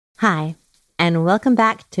Hi, and welcome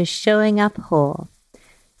back to Showing Up Whole,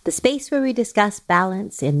 the space where we discuss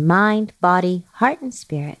balance in mind, body, heart, and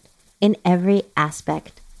spirit in every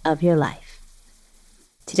aspect of your life.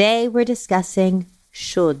 Today, we're discussing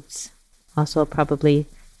shoulds, also probably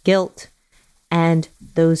guilt, and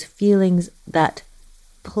those feelings that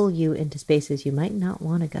pull you into spaces you might not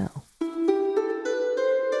want to go.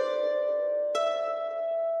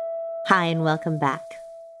 Hi, and welcome back.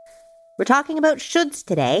 We're talking about shoulds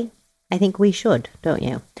today. I think we should, don't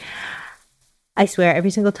you? I swear,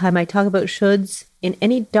 every single time I talk about shoulds in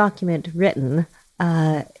any document written,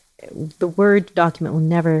 the word document will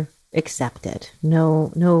never accept it.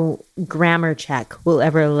 No grammar check will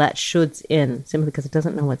ever let shoulds in, simply because it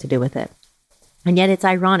doesn't know what to do with it. And yet it's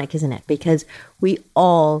ironic, isn't it? Because we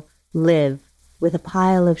all live with a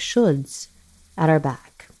pile of shoulds at our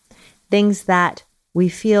back. Things that we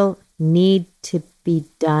feel need to be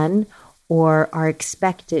done or are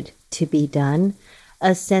expected to be done,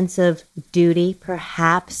 a sense of duty,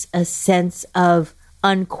 perhaps a sense of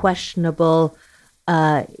unquestionable,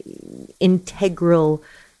 integral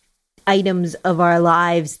items of our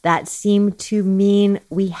lives that seem to mean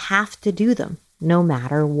we have to do them no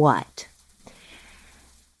matter what.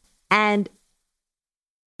 And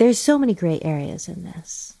there's so many gray areas in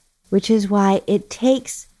this, which is why it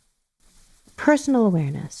takes personal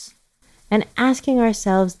awareness and asking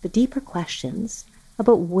ourselves the deeper questions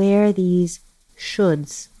about where these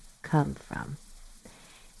shoulds come from,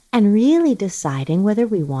 and really deciding whether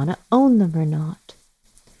we want to own them or not.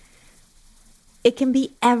 It can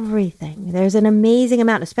be everything. There's an amazing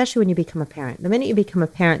amount, especially when you become a parent. The minute you become a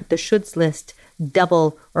parent, the shoulds list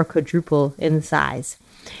double or quadruple in size.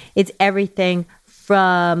 It's everything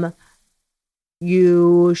from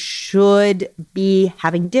you should be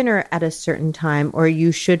having dinner at a certain time, or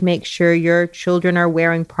you should make sure your children are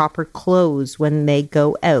wearing proper clothes when they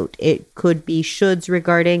go out. It could be shoulds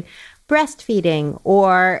regarding breastfeeding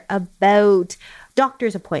or about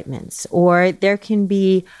doctor's appointments, or there can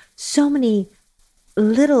be so many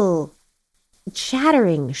little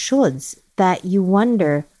chattering shoulds that you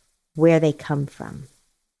wonder where they come from.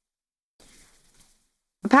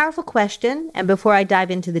 A powerful question, and before I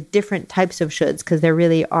dive into the different types of shoulds, because there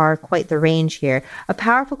really are quite the range here, a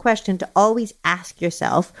powerful question to always ask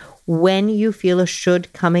yourself when you feel a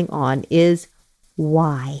should coming on is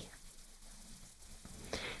why?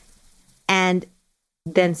 And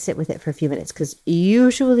then sit with it for a few minutes, because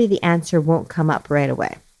usually the answer won't come up right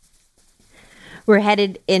away. We're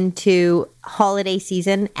headed into holiday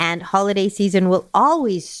season, and holiday season will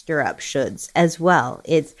always stir up shoulds as well.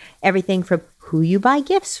 It's everything from who you buy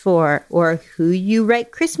gifts for, or who you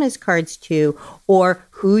write Christmas cards to, or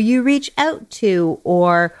who you reach out to,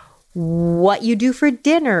 or what you do for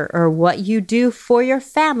dinner, or what you do for your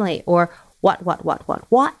family, or what,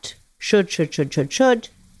 should.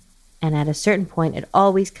 And at a certain point, it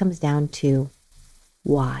always comes down to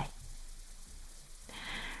why.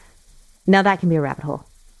 Now that can be a rabbit hole.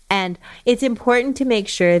 And it's important to make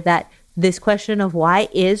sure that this question of why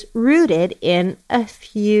is rooted in a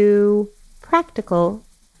few practical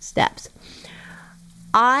steps.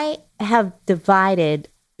 I have divided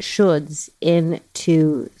shoulds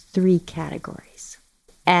into 3 categories.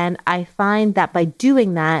 And I find that by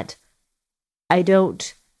doing that, I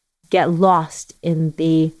don't get lost in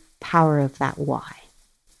the power of that why.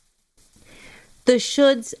 The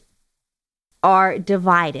shoulds are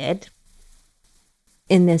divided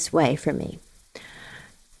in this way for me.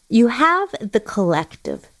 You have the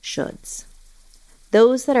collective shoulds,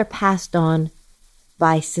 those that are passed on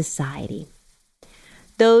by society,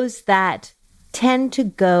 those that tend to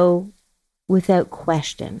go without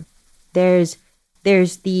question. There's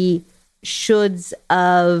the shoulds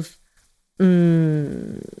of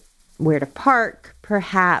where to park,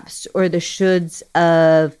 perhaps, or the shoulds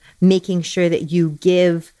of making sure that you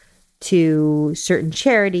give to certain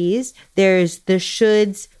charities. There's the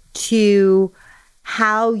shoulds to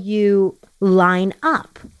how you line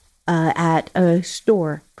up at a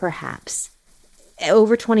store, perhaps.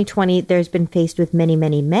 Over 2020, there's been faced with many,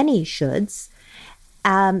 many, many shoulds.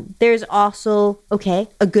 There's also,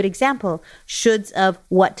 a good example, shoulds of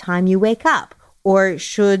what time you wake up, or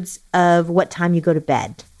shoulds of what time you go to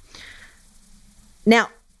bed. Now,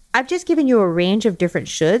 I've just given you a range of different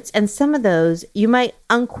shoulds, and some of those you might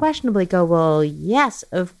unquestionably go, well, yes,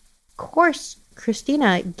 of course,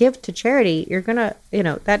 Christina, give to charity. You're going to,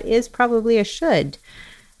 that is probably a should.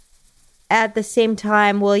 At the same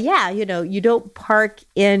time, well, yeah, you don't park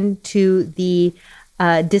into the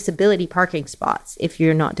disability parking spots if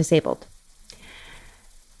you're not disabled.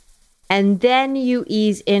 And then you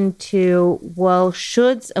ease into, well,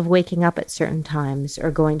 shoulds of waking up at certain times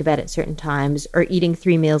or going to bed at certain times or eating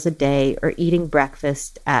 3 meals a day or eating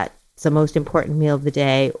breakfast at the most important meal of the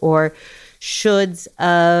day, or shoulds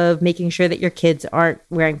of making sure that your kids aren't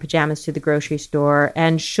wearing pajamas to the grocery store,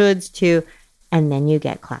 and shoulds to, and then you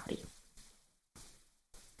get cloudy.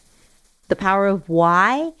 The power of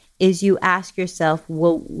why is you ask yourself,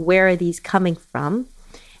 well, where are these coming from?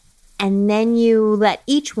 And then you let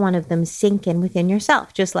each one of them sink in within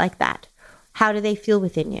yourself, just like that. How do they feel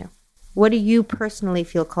within you? What do you personally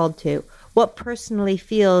feel called to? What personally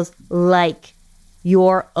feels like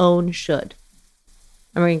your own should?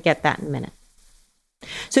 And we're going to get that in a minute.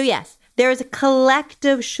 So yes, there is a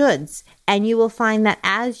collective shoulds, and you will find that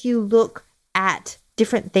as you look at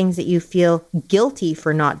different things that you feel guilty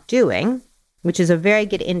for not doing, which is a very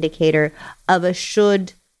good indicator of a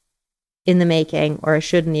should in the making or a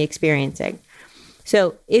should in the experiencing.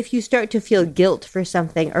 So if you start to feel guilt for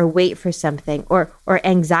something or wait for something or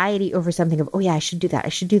anxiety over something of, oh yeah, I should do that, I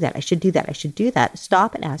should do that, I should do that, I should do that,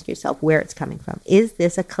 stop and ask yourself where it's coming from. Is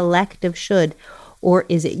this a collective should, or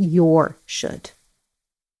is it your should?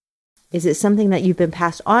 Is it something that you've been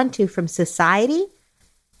passed on to from society,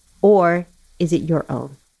 or is it your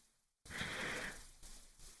own?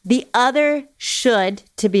 The other should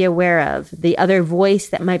to be aware of, the other voice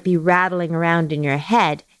that might be rattling around in your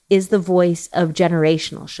head, is the voice of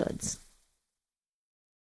generational shoulds.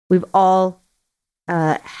 We've all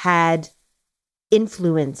had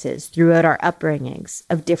influences throughout our upbringings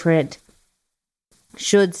of different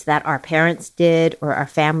shoulds that our parents did or our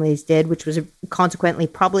families did, which was consequently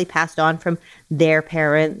probably passed on from their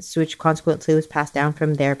parents, which consequently was passed down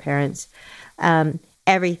from their parents.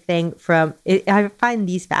 Everything from, I find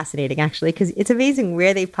these fascinating actually, because it's amazing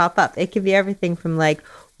where they pop up. It can be everything from like,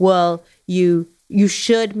 well, you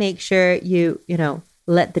should make sure you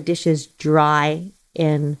let the dishes dry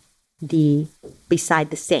beside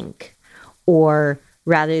the sink, or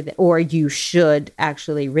or you should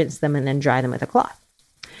actually rinse them and then dry them with a cloth.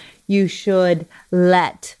 You should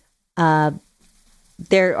let,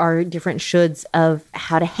 there are different shoulds of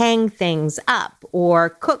how to hang things up or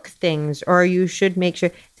cook things, or you should make sure.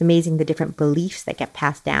 It's amazing the different beliefs that get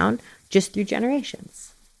passed down just through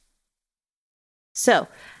generations. So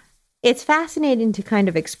it's fascinating to kind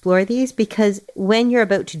of explore these, because when you're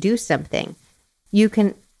about to do something, you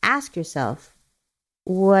can ask yourself,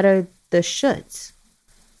 what are the shoulds?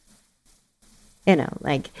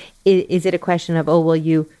 Like, is it a question of, oh, well,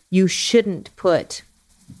 you shouldn't put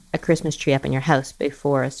a Christmas tree up in your house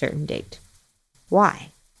before a certain date. Why?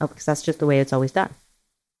 Oh, because that's just the way it's always done.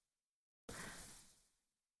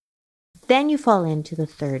 Then you fall into the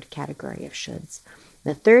third category of shoulds.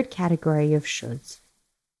 The third category of shoulds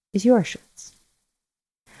is your shoulds.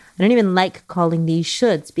 I don't even like calling these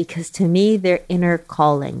shoulds, because to me, they're inner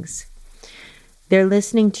callings. They're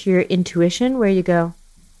listening to your intuition where you go,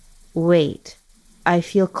 wait, I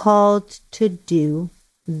feel called to do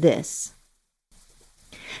this.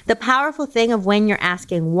 The powerful thing of when you're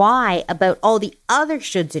asking why about all the other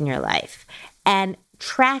shoulds in your life and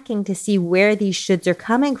tracking to see where these shoulds are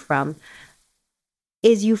coming from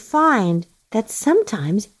is you find that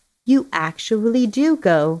sometimes you actually do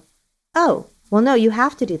go, oh, well, no, you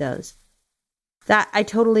have to do those. That I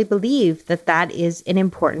totally believe that is an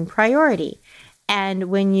important priority. And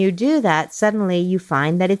when you do that, suddenly you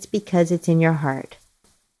find that it's because it's in your heart.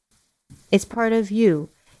 It's part of you.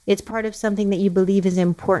 It's part of something that you believe is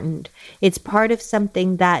important. It's part of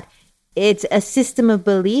something that it's a system of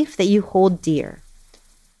belief that you hold dear.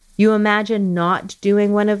 You imagine not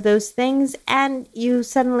doing one of those things and you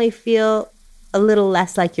suddenly feel a little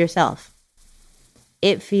less like yourself.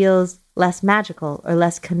 It feels less magical or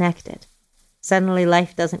less connected. Suddenly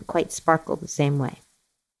life doesn't quite sparkle the same way.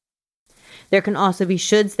 There can also be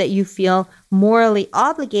shoulds that you feel morally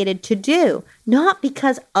obligated to do, not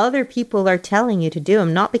because other people are telling you to do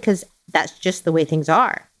them, not because that's just the way things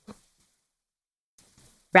are.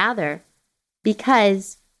 Rather,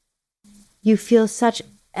 because you feel such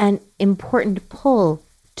an important pull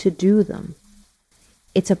to do them.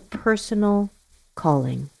 It's a personal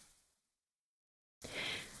calling.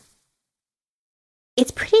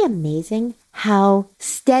 It's pretty amazing how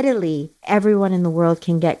steadily everyone in the world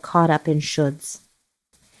can get caught up in shoulds.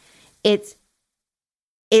 It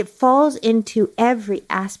falls into every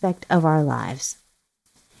aspect of our lives.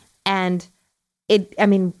 And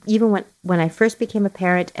even when I first became a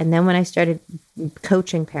parent and then when I started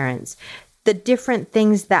coaching parents, the different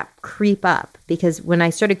things that creep up, because when I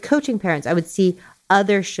started coaching parents, I would see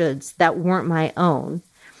other shoulds that weren't my own.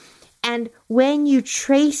 And when you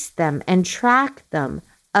trace them and track them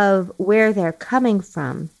of where they're coming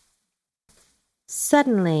from,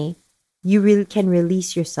 suddenly you really can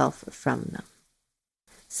release yourself from them.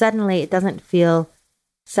 Suddenly it doesn't feel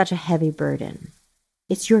such a heavy burden.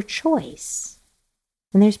 It's your choice.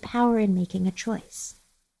 And there's power in making a choice.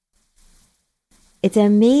 It's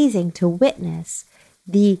amazing to witness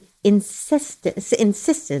the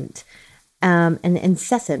insistent and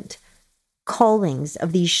incessant callings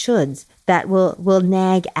of these shoulds that will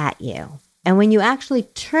nag at you. And when you actually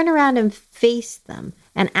turn around and face them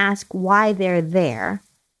and ask why they're there,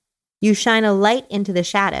 you shine a light into the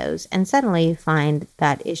shadows and suddenly you find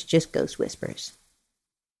that it's just ghost whispers.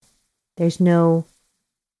 There's no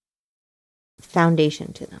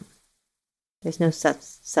foundation to them. There's no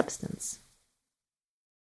substance.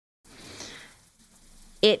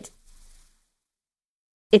 It's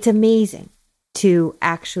amazing to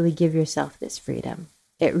actually give yourself this freedom.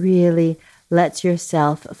 It really lets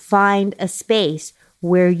yourself find a space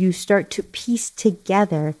where you start to piece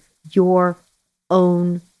together your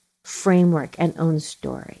own framework and own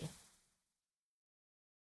story.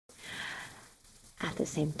 At the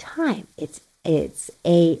same time, it's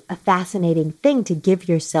a fascinating thing to give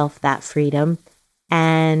yourself that freedom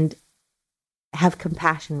and have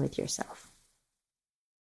compassion with yourself.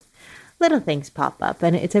 Little things pop up,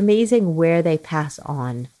 and it's amazing where they pass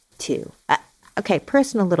on to. Okay,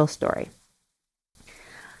 personal little story.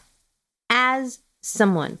 As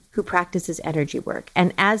someone who practices energy work,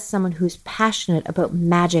 and as someone who's passionate about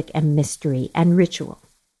magic and mystery and ritual,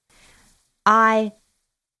 I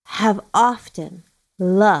have often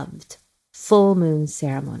loved full moon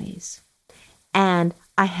ceremonies. And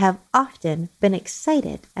I have often been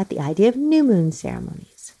excited at the idea of new moon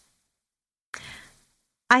ceremonies.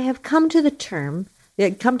 I have come to terms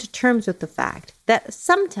with the fact that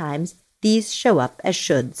sometimes these show up as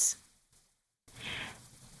shoulds.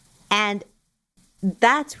 And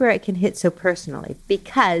that's where it can hit so personally,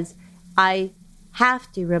 because I have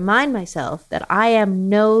to remind myself that I am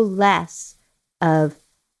no less of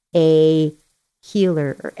a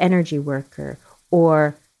healer or energy worker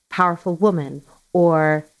or powerful woman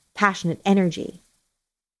or passionate energy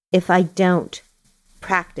if I don't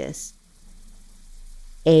practice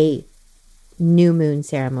a new moon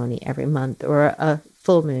ceremony every month or a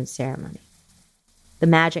full moon ceremony. The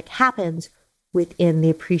magic happens within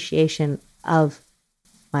the appreciation of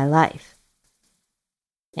my life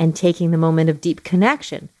and taking the moment of deep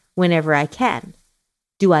connection whenever I can.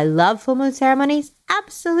 Do I love full moon ceremonies?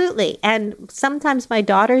 Absolutely. And sometimes my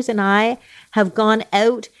daughters and I have gone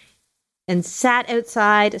out and sat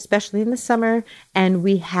outside, especially in the summer, and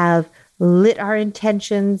we have lit our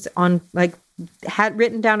intentions on, had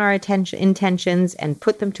written down our intentions and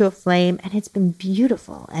put them to a flame, and it's been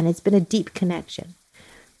beautiful, and it's been a deep connection.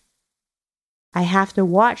 I have to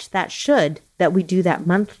watch that that we do that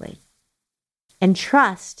monthly and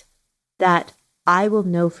trust that I will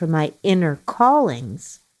know from my inner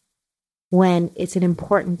callings when it's an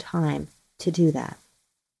important time to do that.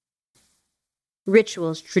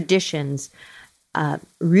 Rituals, traditions,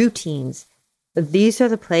 routines, these are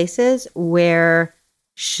the places where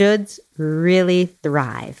shoulds really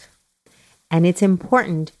thrive. And it's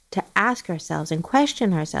important to ask ourselves and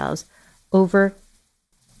question ourselves over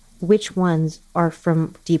which ones are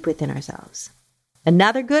from deep within ourselves.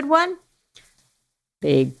 Another good one,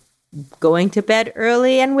 going to bed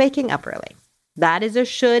early and waking up early. That is a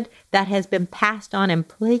should that has been passed on and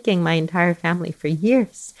plaguing my entire family for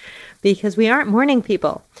years because we aren't morning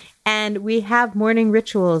people and we have morning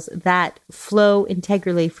rituals that flow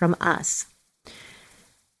integrally from us.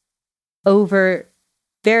 Over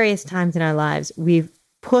various times in our lives, we've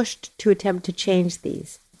pushed to attempt to change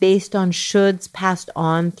these based on shoulds passed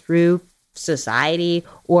on through society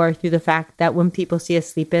or through the fact that when people see us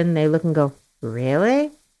sleep in, they look and go,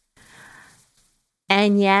 really?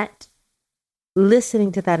 And yet,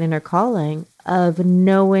 listening to that inner calling of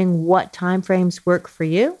knowing what time frames work for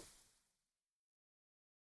you,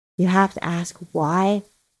 you have to ask why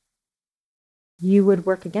you would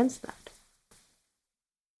work against that,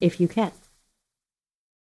 if you can.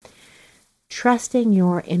 Trusting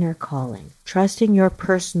your inner calling, trusting your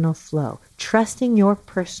personal flow, trusting your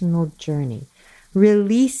personal journey,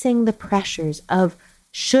 releasing the pressures of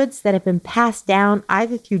shoulds that have been passed down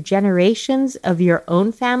either through generations of your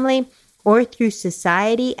own family or through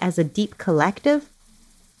society as a deep collective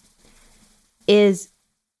is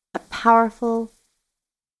a powerful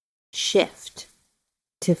shift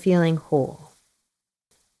to feeling whole.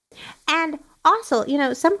 And also,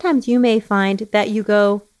 sometimes you may find that you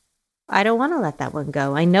go, I don't want to let that one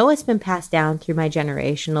go. I know it's been passed down through my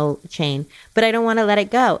generational chain, but I don't want to let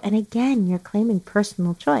it go. And again, you're claiming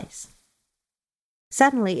personal choice.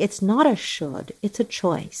 Suddenly, it's not a should, it's a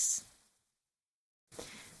choice.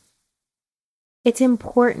 It's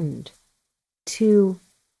important to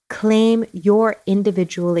claim your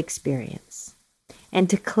individual experience and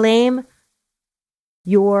to claim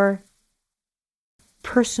your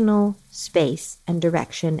personal space and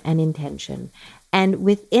direction and intention. And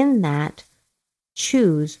within that,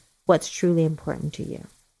 choose what's truly important to you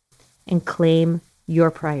and claim your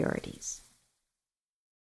priorities.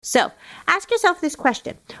 So ask yourself this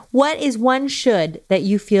question. What is one should that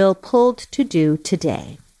you feel pulled to do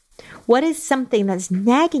today? What is something that's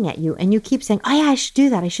nagging at you and you keep saying, oh yeah, I should do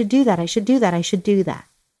that, I should do that, I should do that, I should do that.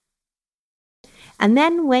 And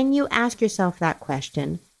then when you ask yourself that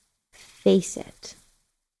question, face it.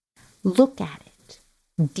 Look at it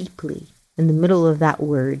deeply in the middle of that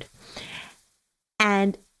word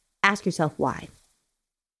and ask yourself why.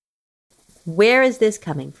 Where is this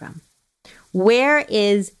coming from? Where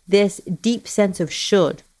is this deep sense of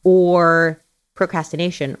should or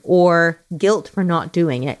procrastination or guilt for not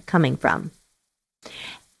doing it coming from?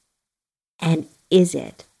 And is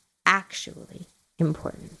it actually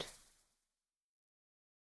important?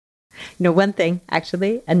 You know, one thing,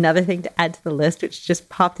 actually, another thing to add to the list, which just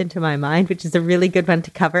popped into my mind, which is a really good one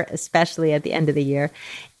to cover, especially at the end of the year,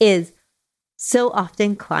 is so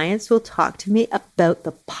often clients will talk to me about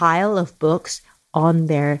the pile of books on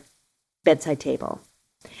their bedside table.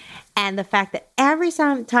 And the fact that every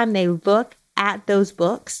time they look at those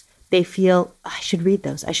books, they feel, oh, I should read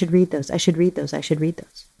those, I should read those, I should read those, I should read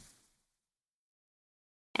those.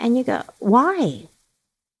 And you go, why?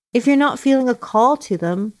 If you're not feeling a call to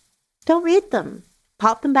them, don't read them.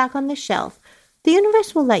 Pop them back on the shelf. The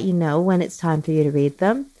universe will let you know when it's time for you to read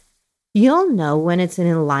them. You'll know when it's in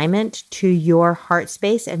alignment to your heart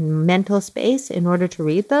space and mental space in order to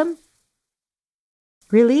read them.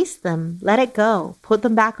 Release them. Let it go. Put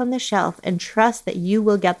them back on the shelf and trust that you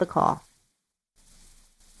will get the call.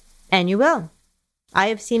 And you will. I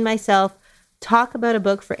have seen myself talk about a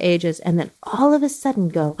book for ages and then all of a sudden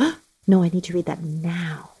go, oh, no, I need to read that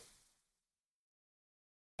now.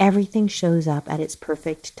 Everything shows up at its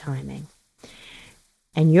perfect timing.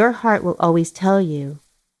 And your heart will always tell you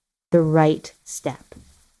the right step.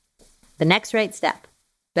 The next right step.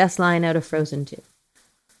 Best line out of Frozen 2.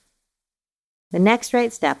 The next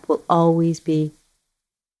right step will always be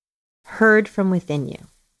heard from within you.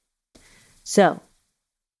 So,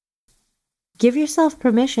 give yourself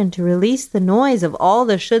permission to release the noise of all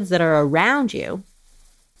the shoulds that are around you,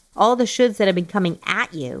 all the shoulds that have been coming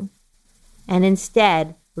at you, and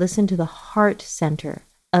instead listen to the heart center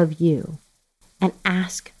of you and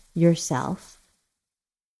ask yourself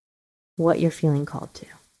what you're feeling called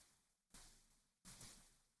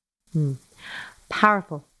to.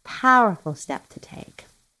 Powerful, powerful step to take.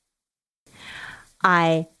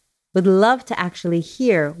 I would love to actually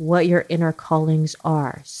hear what your inner callings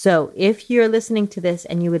are. So if you're listening to this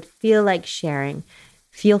and you would feel like sharing,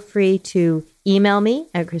 feel free to email me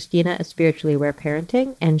at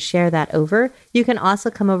Christina@Spiritually-Aware-Parenting and share that over. You can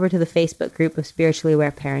also come over to the Facebook group of Spiritually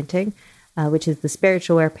Aware Parenting, which is the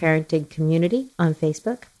Spiritual Aware Parenting community on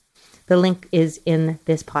Facebook. The link is in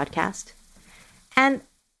this podcast. And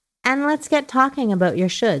let's get talking about your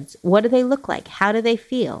shoulds. What do they look like? How do they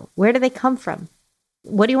feel? Where do they come from?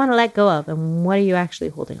 What do you want to let go of? And what are you actually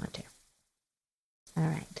holding on to? All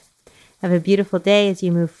right. Have a beautiful day as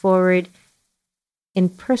you move forward in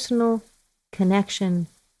personal connection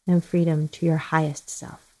and freedom to your highest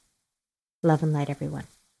self. Love and light, everyone.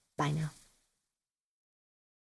 Bye now.